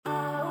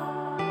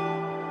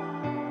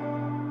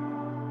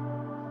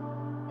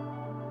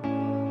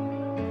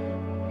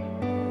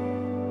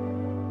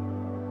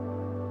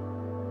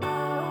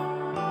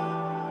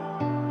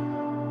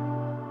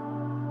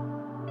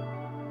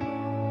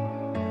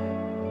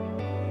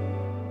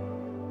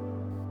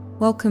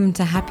Welcome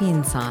to Happy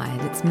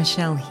Inside. It's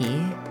Michelle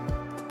here,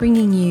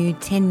 bringing you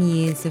 10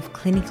 years of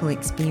clinical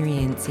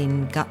experience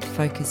in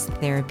gut-focused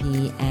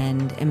therapy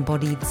and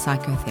embodied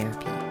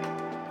psychotherapy.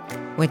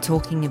 We're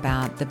talking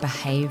about the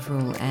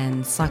behavioural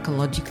and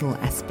psychological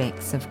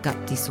aspects of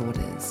gut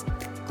disorders,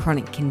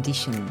 chronic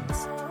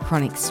conditions,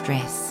 chronic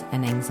stress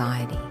and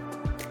anxiety.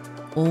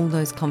 All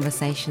those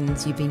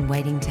conversations you've been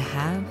waiting to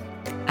have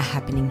are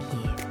happening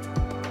here.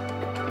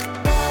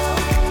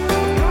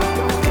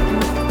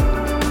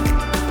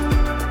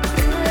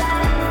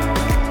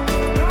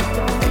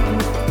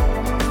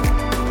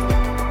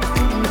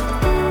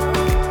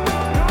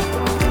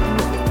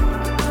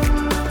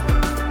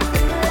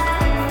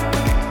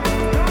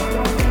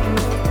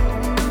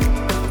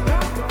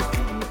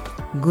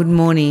 Good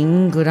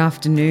morning, good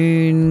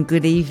afternoon,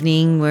 good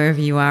evening, wherever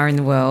you are in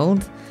the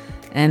world.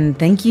 And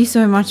thank you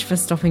so much for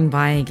stopping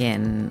by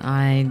again.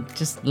 I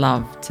just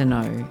love to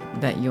know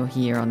that you're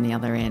here on the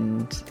other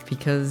end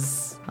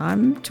because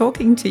I'm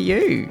talking to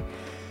you.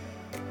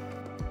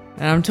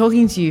 And I'm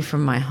talking to you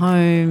from my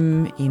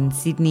home in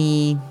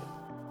Sydney.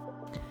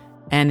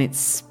 And it's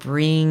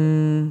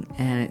spring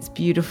and it's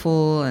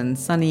beautiful and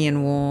sunny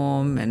and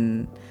warm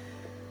and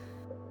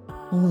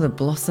all the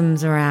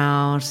blossoms are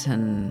out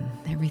and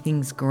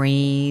everything's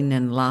green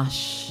and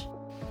lush.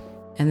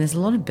 And there's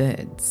a lot of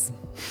birds.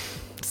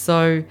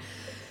 So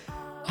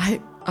I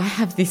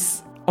have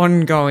this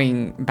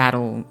ongoing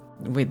battle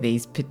with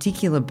these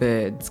particular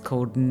birds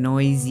called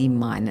noisy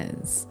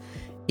miners.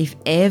 If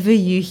ever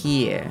you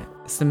hear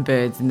some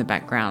birds in the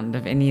background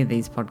of any of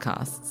these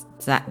podcasts,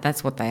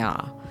 that's what they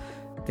are.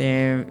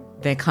 They're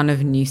kind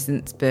of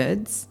nuisance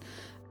birds.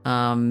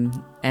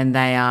 And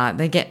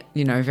they get,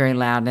 very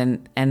loud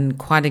and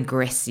quite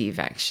aggressive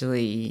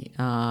actually.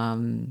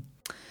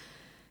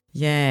 During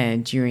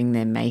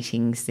their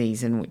mating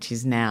season, which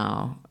is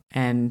now.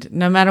 And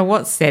no matter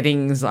what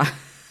settings I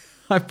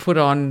put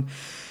on,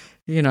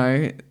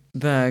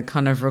 the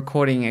kind of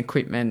recording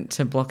equipment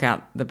to block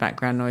out the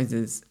background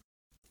noises,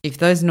 if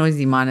those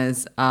noisy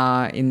miners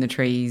are in the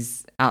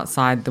trees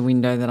outside the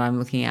window that I'm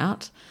looking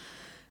out,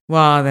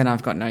 well, then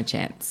I've got no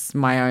chance.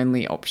 My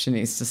only option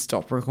is to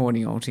stop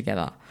recording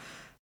altogether.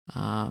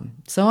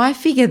 So I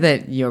figure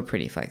that you're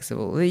pretty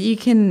flexible, that you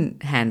can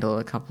handle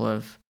a couple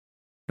of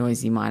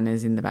noisy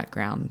miners in the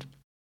background.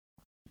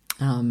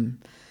 And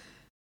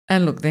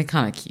look, they're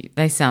kind of cute.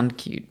 They sound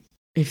cute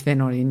if they're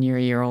not in your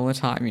ear all the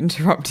time,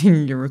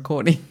 interrupting your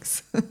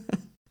recordings.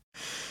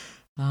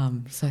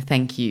 So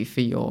thank you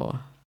for your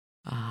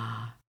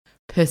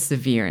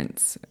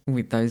perseverance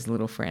with those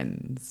little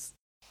friends.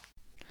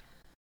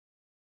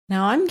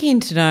 Now, I'm keen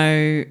to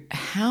know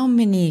how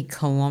many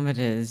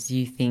kilometres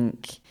you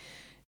think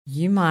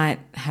you might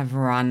have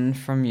run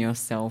from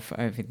yourself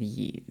over the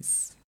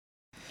years.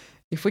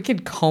 If we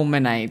could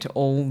culminate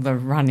all the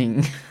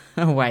running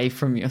away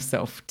from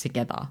yourself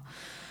together,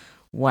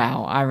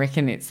 wow, I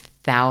reckon it's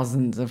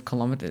thousands of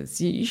kilometres.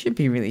 You should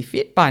be really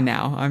fit by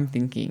now, I'm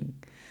thinking.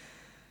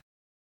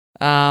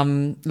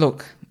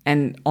 Look,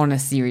 and on a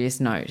serious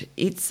note,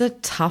 it's a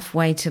tough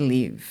way to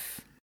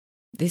live.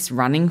 This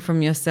running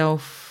from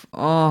yourself,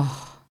 I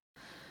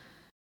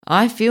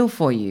feel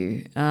for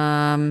you.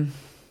 I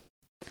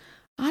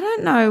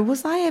don't know,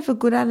 was I ever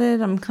good at it?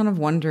 I'm kind of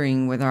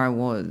wondering whether I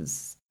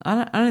was.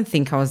 I don't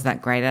think I was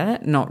that great at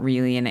it, not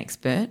really an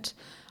expert.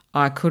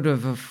 I could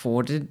have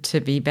afforded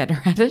to be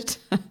better at it.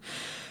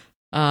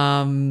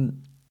 But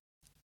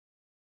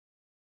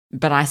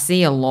I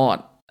see a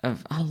lot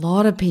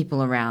of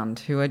people around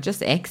who are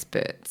just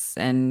experts,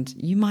 and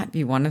you might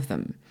be one of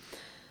them,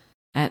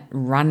 at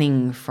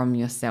running from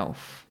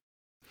yourself.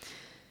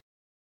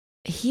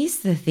 Here's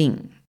the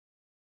thing.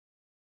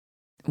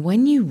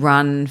 When you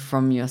run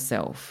from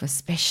yourself,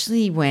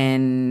 especially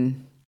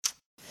when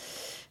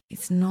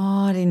it's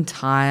not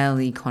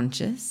entirely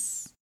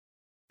conscious,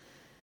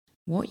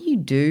 what you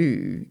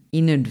do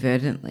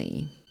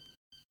inadvertently,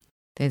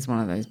 there's one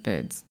of those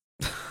birds.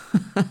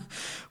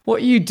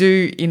 What you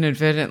do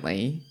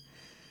inadvertently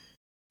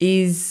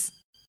is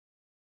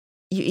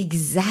you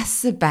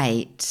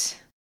exacerbate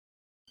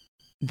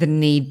the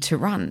need to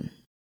run.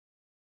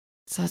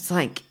 So it's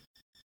like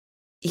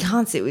you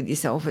can't sit with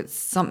yourself.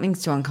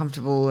 Something's too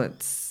uncomfortable.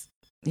 It's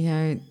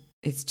too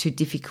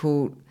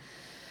difficult,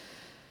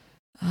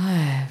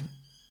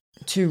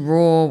 too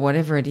raw,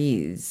 whatever it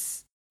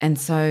is. And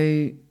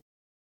so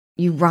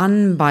you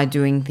run by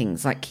doing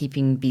things like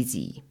keeping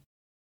busy,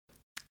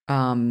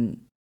 overcommitting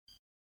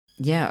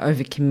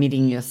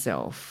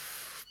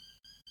yourself,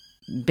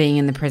 being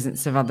in the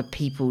presence of other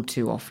people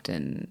too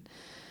often,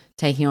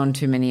 taking on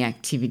too many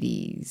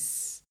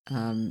activities,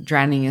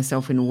 drowning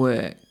yourself in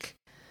work,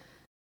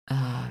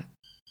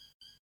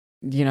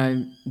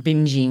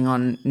 binging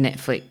on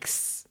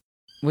Netflix,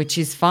 which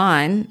is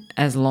fine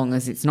as long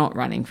as it's not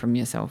running from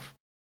yourself.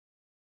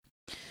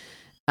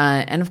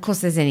 And of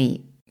course, there's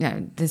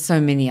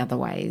so many other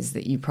ways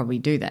that you probably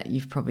do that.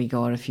 You've probably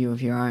got a few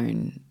of your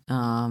own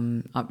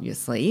up your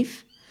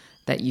sleeve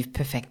that you've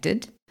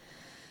perfected.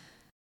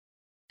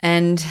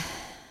 And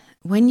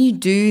when you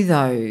do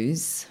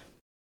those,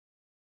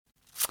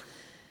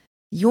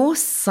 your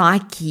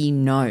psyche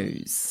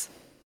knows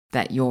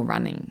that you're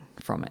running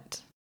from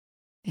it.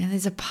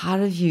 There's a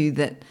part of you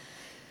that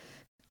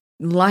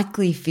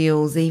likely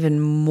feels even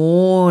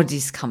more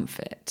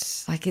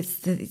discomfort. Like it's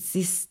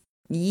this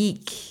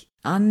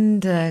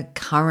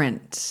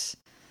undercurrent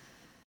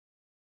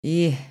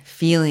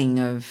feeling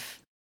of,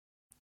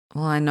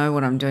 well, I know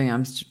what I'm doing.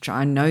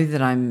 I know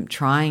that I'm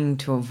trying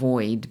to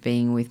avoid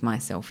being with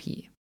myself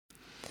here.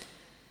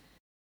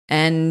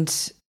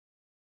 And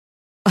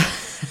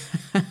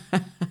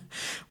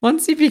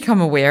once you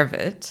become aware of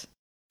it,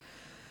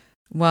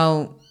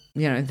 well,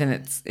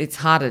 then it's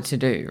harder to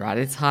do, right?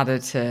 It's harder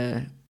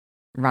to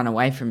run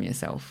away from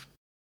yourself.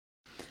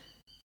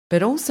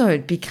 But also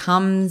it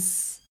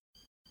becomes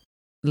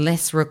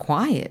less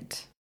required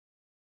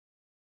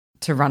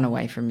to run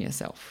away from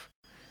yourself.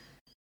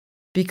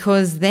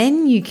 Because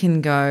then you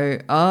can go,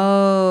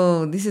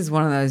 oh, this is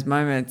one of those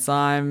moments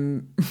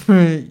I'm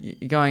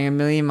going a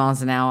million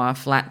miles an hour,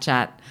 flat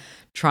chat,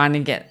 trying to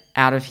get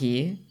out of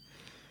here.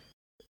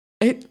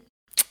 It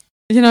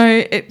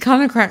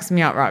kind of cracks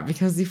me up, right?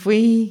 Because if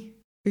we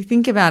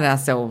think about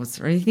ourselves,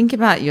 or you think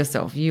about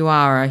yourself, you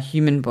are a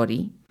human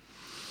body.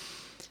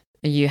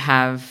 You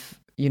have,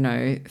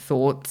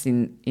 thoughts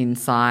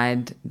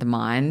inside the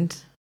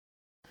mind,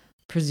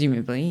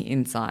 presumably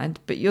inside,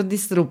 but you're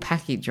this little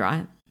package,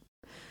 right?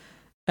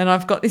 And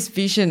I've got this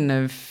vision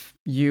of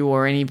you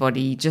or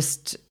anybody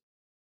just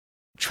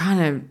trying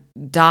to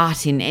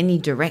dart in any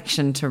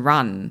direction to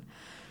run.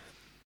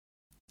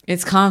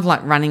 It's kind of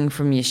like running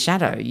from your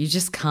shadow. You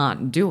just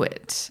can't do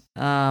it.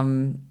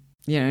 No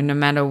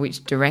matter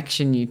which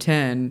direction you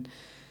turn,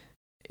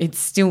 it's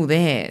still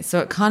there. So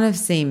it kind of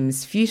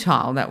seems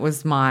futile. That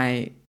was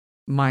my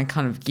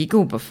kind of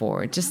giggle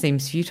before. It just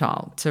seems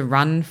futile to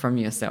run from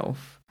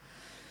yourself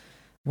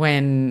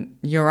when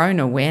your own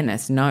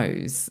awareness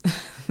knows,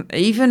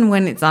 even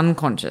when it's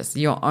unconscious,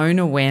 your own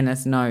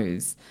awareness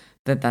knows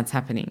that that's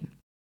happening.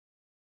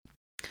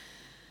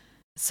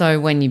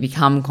 So when you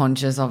become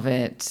conscious of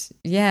it,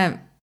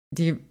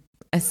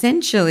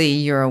 essentially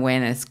your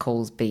awareness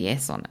calls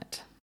BS on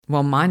it.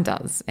 Well, mine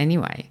does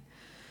anyway.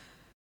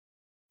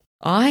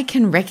 I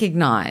can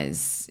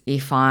recognize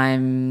if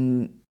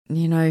I'm,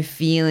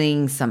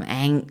 feeling some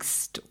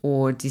angst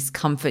or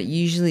discomfort.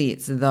 Usually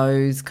it's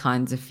those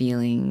kinds of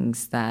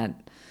feelings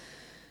that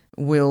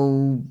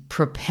will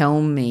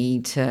propel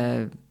me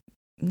to,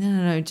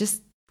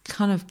 just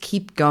kind of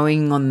keep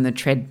going on the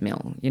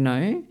treadmill,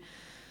 And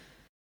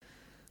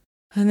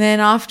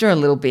then after a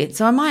little bit,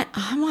 so I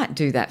might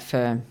do that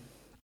for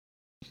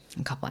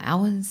a couple of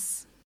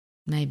hours,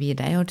 maybe a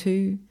day or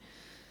two.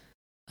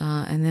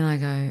 And then I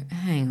go,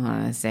 hang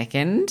on a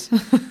second.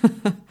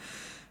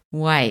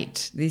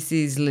 Wait, this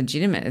is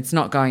legitimate. It's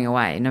not going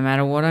away. No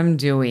matter what I'm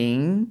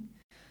doing.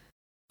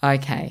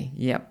 Okay,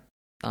 yep.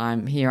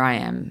 Here I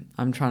am.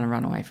 I'm trying to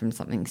run away from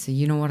something. So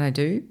you know what I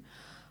do?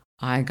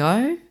 I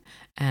go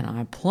and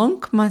I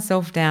plonk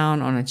myself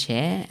down on a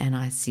chair and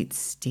I sit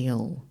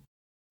still.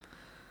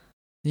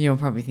 You're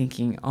probably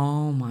thinking,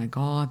 oh my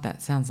God,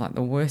 that sounds like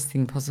the worst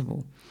thing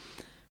possible.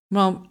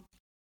 Well,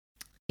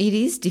 it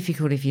is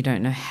difficult if you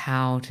don't know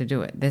how to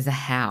do it. There's a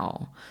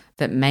how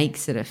that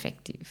makes it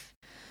effective.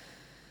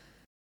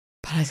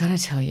 But I gotta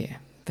tell you,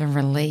 the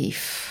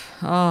relief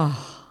of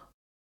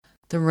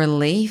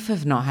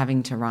not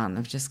having to run,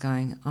 of just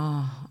going,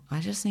 I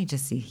just need to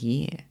sit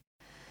here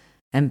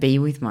and be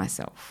with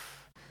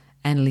myself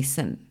and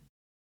listen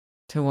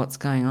to what's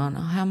going on.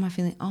 Oh, how am I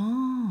feeling?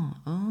 Oh,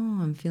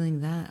 I'm feeling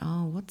that.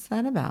 Oh, what's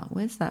that about?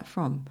 Where's that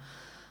from?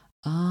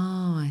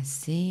 Oh, I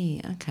see.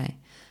 Okay.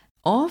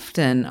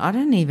 Often, I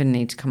don't even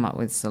need to come up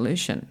with a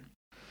solution.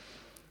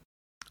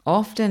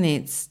 Often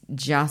it's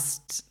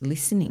just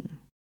listening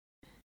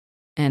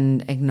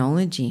and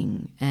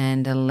acknowledging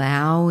and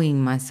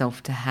allowing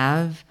myself to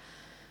have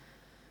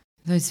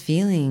those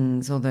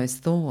feelings or those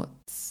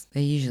thoughts.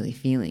 They're usually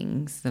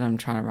feelings that I'm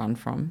trying to run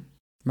from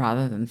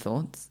rather than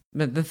thoughts.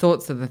 But the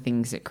thoughts are the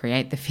things that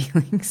create the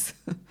feelings.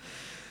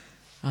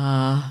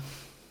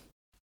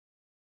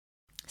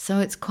 So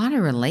it's quite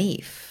a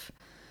relief.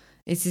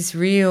 It's this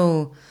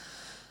real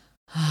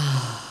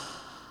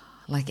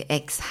like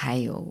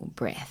exhale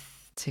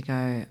breath to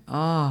go,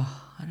 I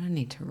don't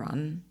need to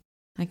run.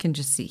 I can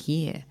just sit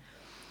here.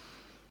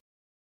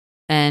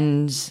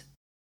 And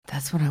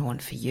that's what I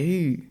want for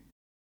you,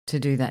 to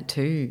do that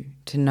too,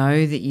 to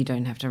know that you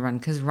don't have to run,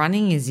 because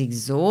running is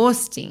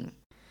exhausting,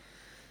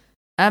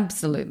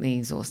 absolutely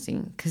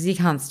exhausting, because you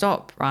can't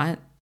stop, right?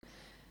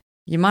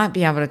 You might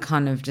be able to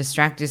kind of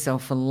distract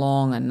yourself for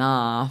long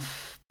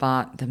enough,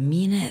 but the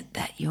minute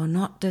that you're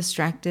not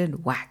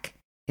distracted, whack,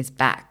 it's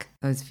back.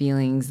 Those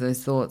feelings,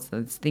 those thoughts,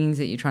 those things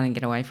that you're trying to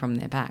get away from,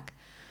 they're back.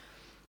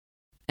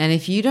 And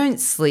if you don't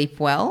sleep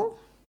well,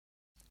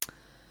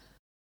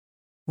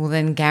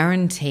 then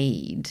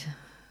guaranteed,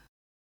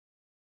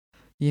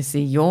 you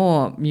see,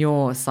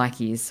 your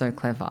psyche is so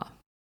clever,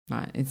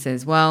 right? It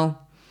says,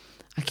 well,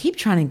 I keep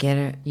trying to get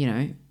her,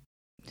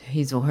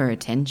 his or her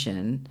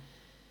attention,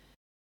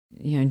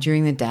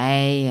 during the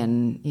day,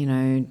 and,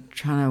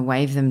 trying to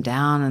wave them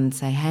down and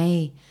say,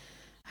 hey,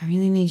 I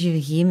really need you to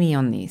hear me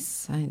on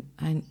this.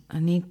 I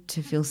need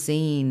to feel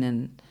seen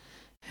and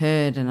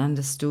heard and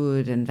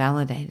understood and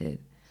validated.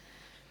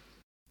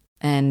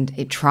 And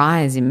it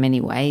tries in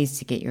many ways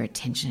to get your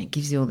attention. It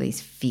gives you all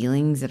these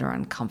feelings that are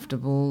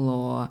uncomfortable,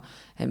 or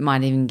it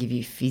might even give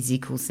you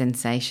physical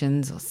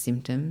sensations or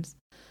symptoms.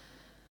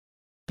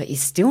 But you're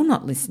still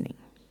not listening.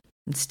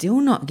 And still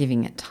not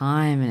giving it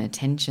time and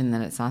attention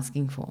that it's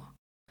asking for.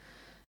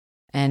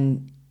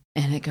 And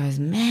it goes,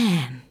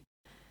 man.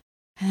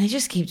 And they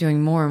just keep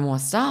doing more and more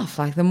stuff.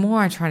 Like the more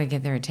I try to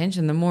get their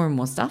attention, the more and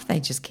more stuff they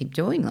just keep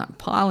doing, like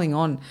piling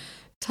on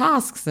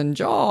tasks and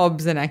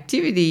jobs and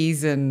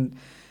activities and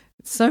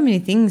so many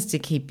things to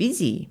keep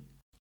busy.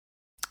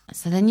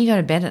 So then you go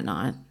to bed at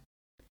night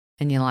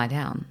and you lie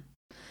down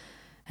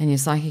and your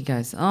psyche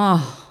goes,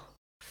 oh,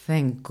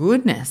 thank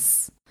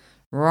goodness.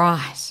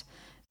 Right.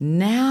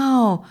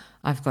 Now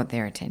I've got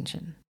their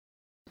attention.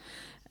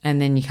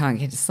 And then you can't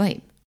get to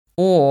sleep.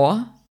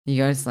 Or you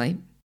go to sleep,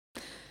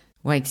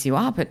 wakes you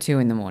up at 2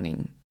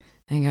 a.m.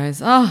 and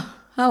goes, oh,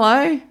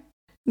 hello.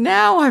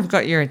 Now I've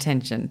got your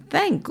attention.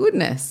 Thank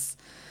goodness.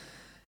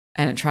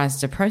 And it tries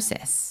to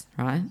process,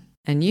 right?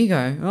 And you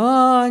go,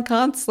 oh, I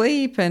can't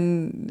sleep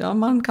and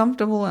I'm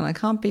uncomfortable and I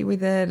can't be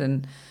with it.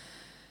 And,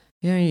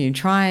 you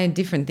try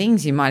different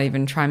things. You might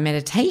even try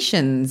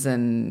meditations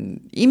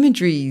and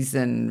imageries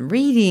and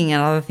reading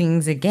and other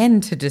things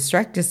again to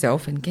distract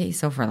yourself and get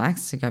yourself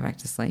relaxed to go back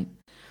to sleep.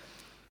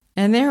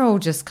 And they're all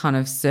just kind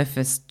of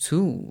surface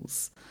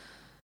tools.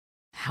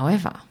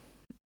 However,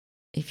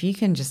 if you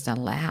can just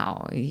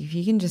if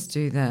you can just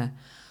do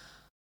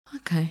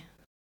okay,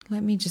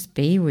 let me just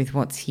be with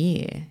what's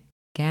here.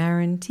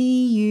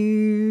 Guarantee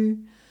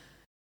you,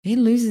 it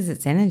loses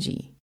its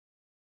energy.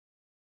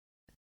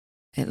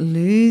 It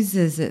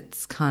loses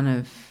its kind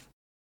of,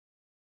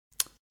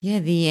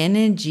 the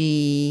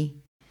energy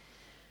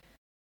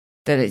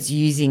that it's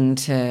using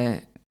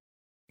to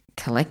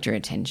collect your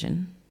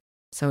attention.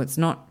 So it's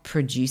not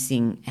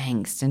producing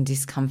angst and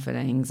discomfort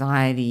and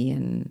anxiety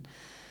and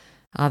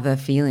other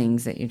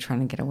feelings that you're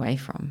trying to get away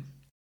from.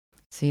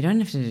 So you don't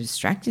have to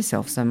distract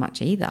yourself so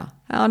much either.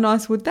 How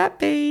nice would that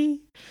be?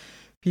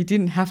 You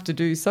didn't have to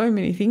do so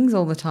many things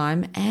all the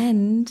time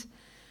and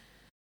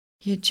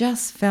you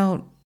just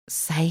felt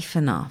safe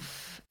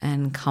enough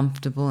and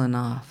comfortable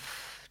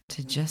enough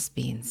to just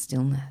be in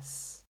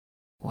stillness.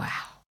 Wow.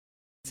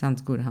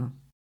 Sounds good, huh?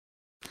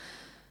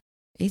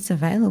 It's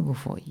available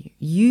for you.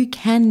 You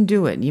can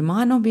do it. You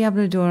might not be able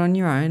to do it on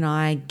your own.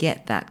 I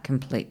get that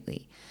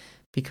completely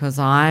because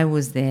I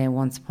was there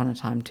once upon a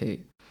time too.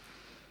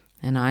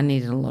 And I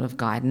needed a lot of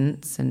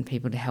guidance and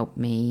people to help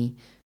me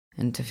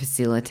and to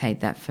facilitate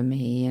that for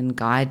me and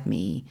guide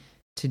me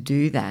to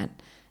do that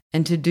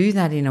and to do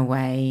that in a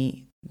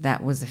way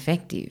that was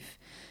effective,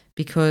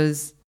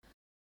 because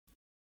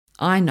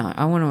I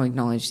want to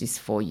acknowledge this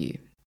for you.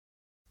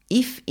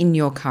 If in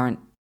your current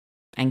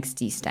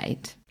angsty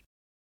state,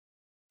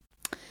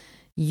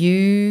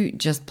 you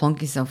just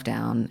plonk yourself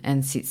down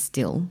and sit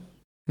still,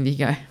 if you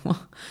go,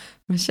 well,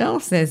 Michelle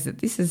says that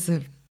this is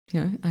a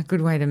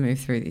good way to move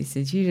through this,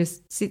 is you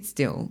just sit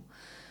still,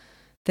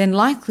 then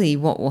likely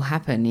what will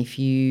happen if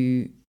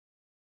you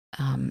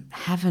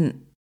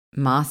haven't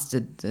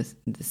mastered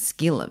the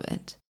skill of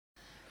it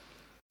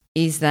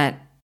is that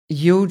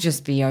you'll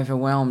just be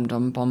overwhelmed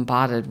and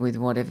bombarded with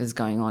whatever's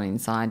going on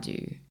inside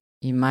you.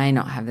 You may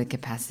not have the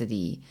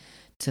capacity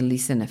to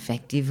listen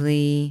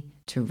effectively,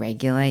 to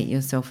regulate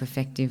yourself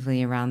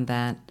effectively around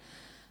that,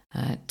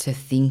 to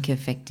think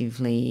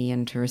effectively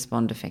and to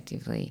respond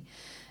effectively.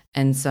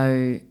 And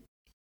so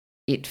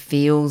it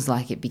feels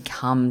like it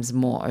becomes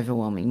more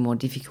overwhelming, more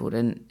difficult.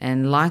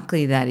 And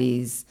likely that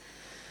is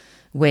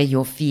where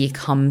your fear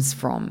comes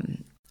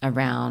from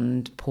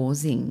around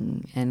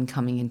pausing and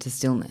coming into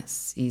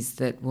stillness, is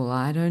that, well,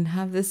 I don't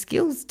have the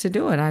skills to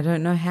do it. I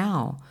don't know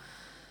how.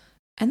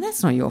 And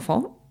that's not your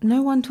fault.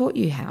 No one taught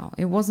you how.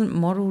 It wasn't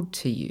modeled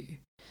to you.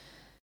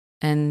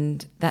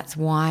 And that's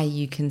why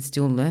you can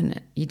still learn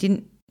it.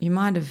 You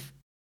might have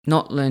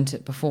not learnt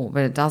it before,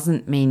 but it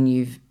doesn't mean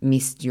you've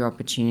missed your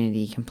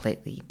opportunity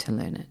completely to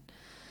learn it.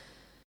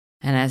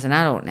 And as an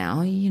adult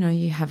now,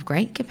 you have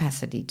great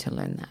capacity to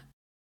learn that.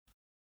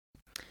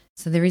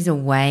 So there is a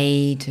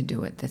way to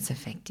do it that's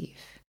effective.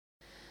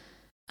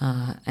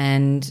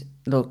 And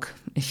look,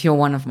 if you're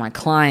one of my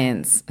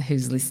clients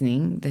who's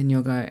listening, then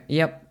you'll go,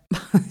 yep,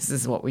 this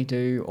is what we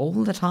do all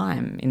the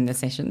time in the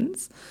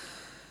sessions.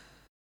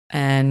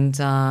 And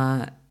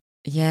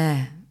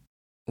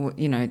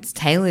it's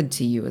tailored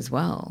to you as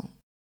well,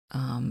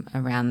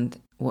 around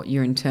what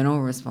your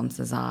internal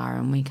responses are,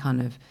 and we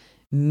kind of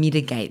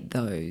mitigate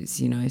those,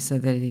 so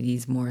that it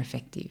is more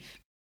effective.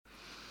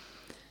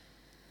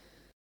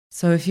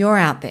 So if you're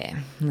out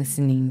there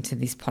listening to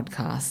this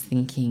podcast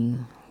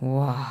thinking,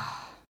 wow,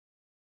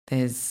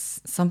 there's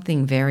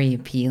something very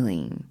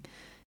appealing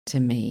to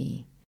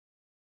me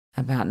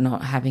about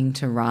not having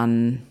to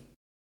run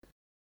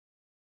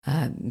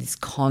this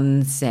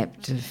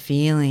concept of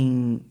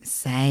feeling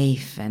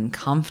safe and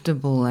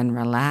comfortable and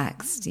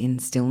relaxed in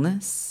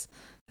stillness,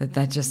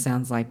 that just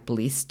sounds like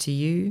bliss to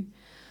you,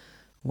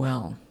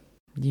 well,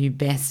 you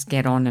best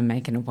get on and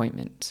make an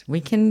appointment.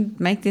 We can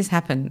make this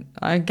happen.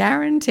 I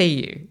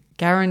guarantee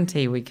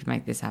we can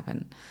make this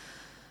happen.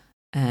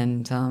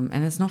 And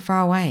it's not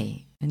far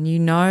away. And you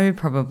know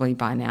probably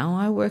by now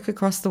I work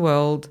across the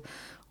world.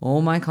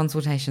 All my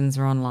consultations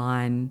are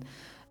online.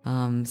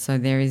 So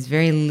there is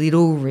very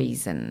little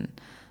reason,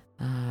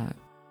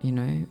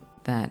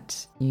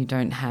 that you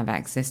don't have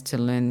access to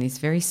learn this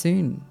very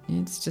soon.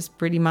 It's just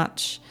pretty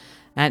much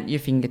at your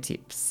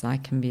fingertips. I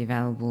can be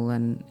available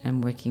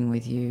and working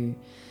with you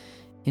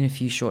in a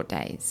few short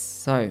days.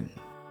 So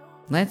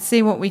let's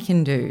see what we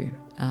can do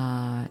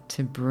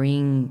to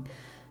bring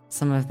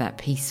some of that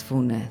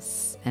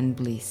peacefulness and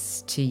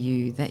bliss to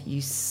you that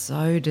you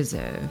so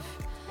deserve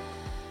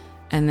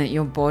and that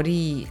your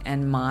body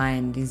and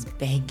mind is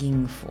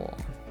begging for.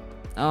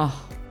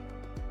 Oh,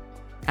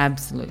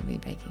 absolutely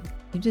begging.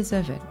 You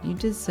deserve it. You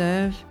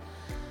deserve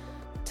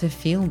to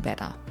feel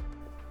better.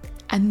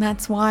 And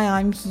that's why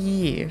I'm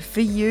here,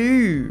 for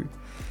you.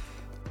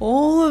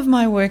 All of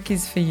my work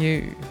is for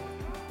you,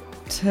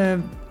 to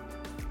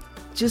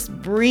just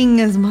bring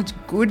as much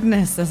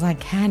goodness as I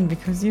can,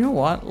 because you know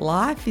what?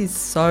 Life is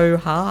so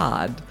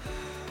hard.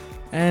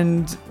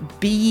 And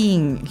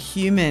being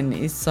human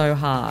is so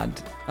hard.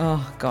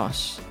 Oh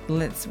gosh,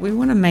 we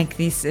want to make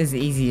this as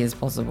easy as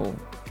possible.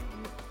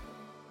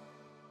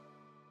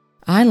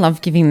 I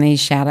love giving these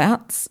shout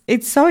outs.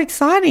 It's so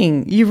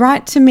exciting. You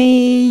write to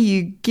me,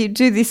 you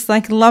do this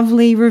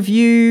lovely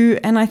review,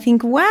 and I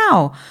think,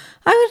 wow,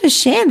 I'm going to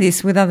share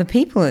this with other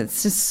people.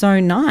 It's just so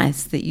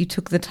nice that you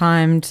took the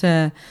time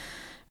to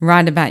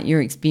write about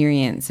your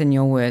experience and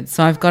your words.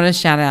 So I've got a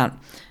shout out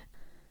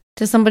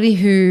to somebody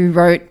who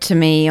wrote to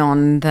me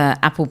on the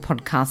Apple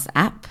Podcast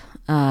app,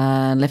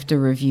 left a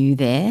review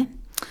there.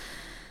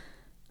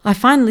 I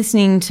find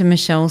listening to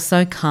Michelle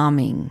so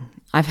calming.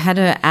 I've had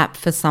her app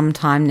for some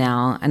time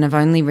now and have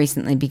only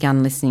recently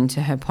begun listening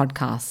to her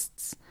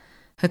podcasts.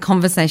 Her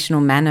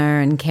conversational manner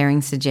and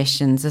caring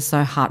suggestions are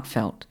so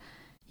heartfelt.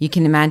 You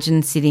can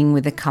imagine sitting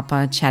with a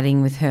cuppa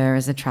chatting with her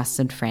as a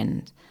trusted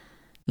friend.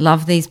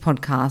 Love these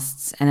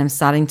podcasts and I'm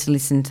starting to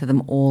listen to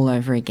them all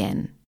over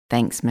again.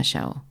 Thanks,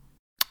 Michelle.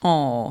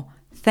 Oh,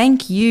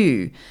 thank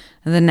you.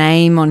 The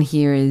name on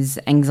here is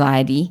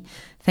Anxiety.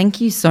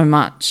 Thank you so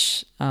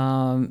much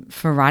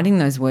for writing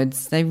those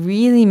words. They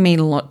really mean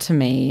a lot to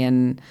me,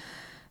 and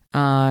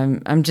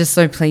I'm just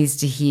so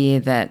pleased to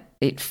hear that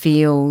it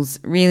feels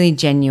really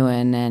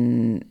genuine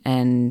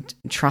and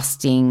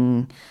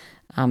trusting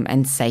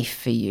and safe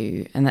for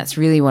you. And that's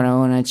really what I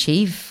want to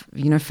achieve,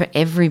 for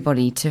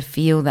everybody to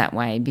feel that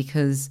way,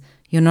 because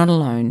you're not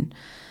alone.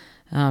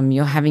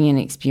 You're having an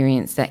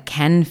experience that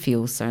can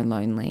feel so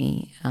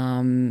lonely.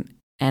 And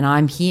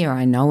I'm here.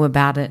 I know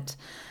about it.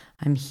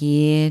 I'm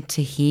here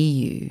to hear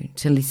you,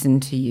 to listen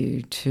to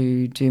you,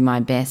 to do my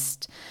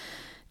best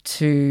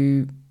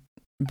to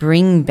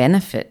bring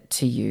benefit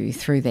to you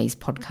through these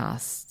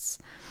podcasts.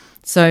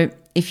 So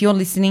if you're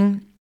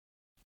listening,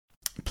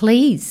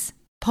 please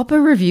pop a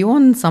review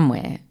on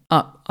somewhere.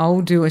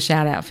 I'll do a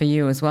shout out for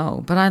you as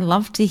well. But I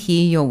love to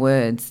hear your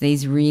words.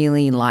 These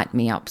really light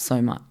me up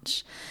so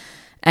much.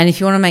 And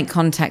if you want to make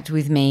contact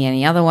with me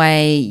any other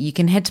way, you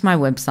can head to my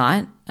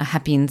website,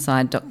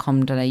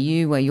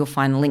 happyinside.com.au, where you'll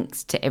find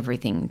links to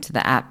everything, to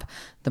the app,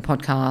 the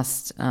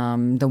podcast,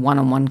 the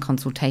one-on-one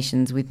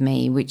consultations with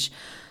me, which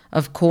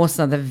of course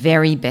are the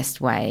very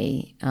best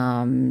way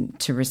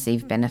to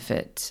receive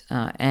benefit.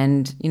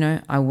 And,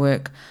 I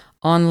work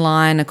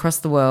online across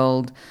the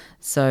world,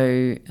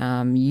 so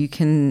you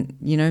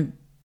can,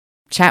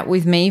 chat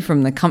with me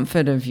from the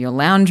comfort of your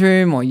lounge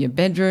room or your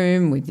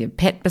bedroom with your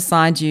pet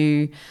beside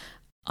you.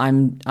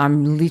 I'm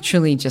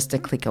literally just a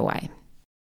click away.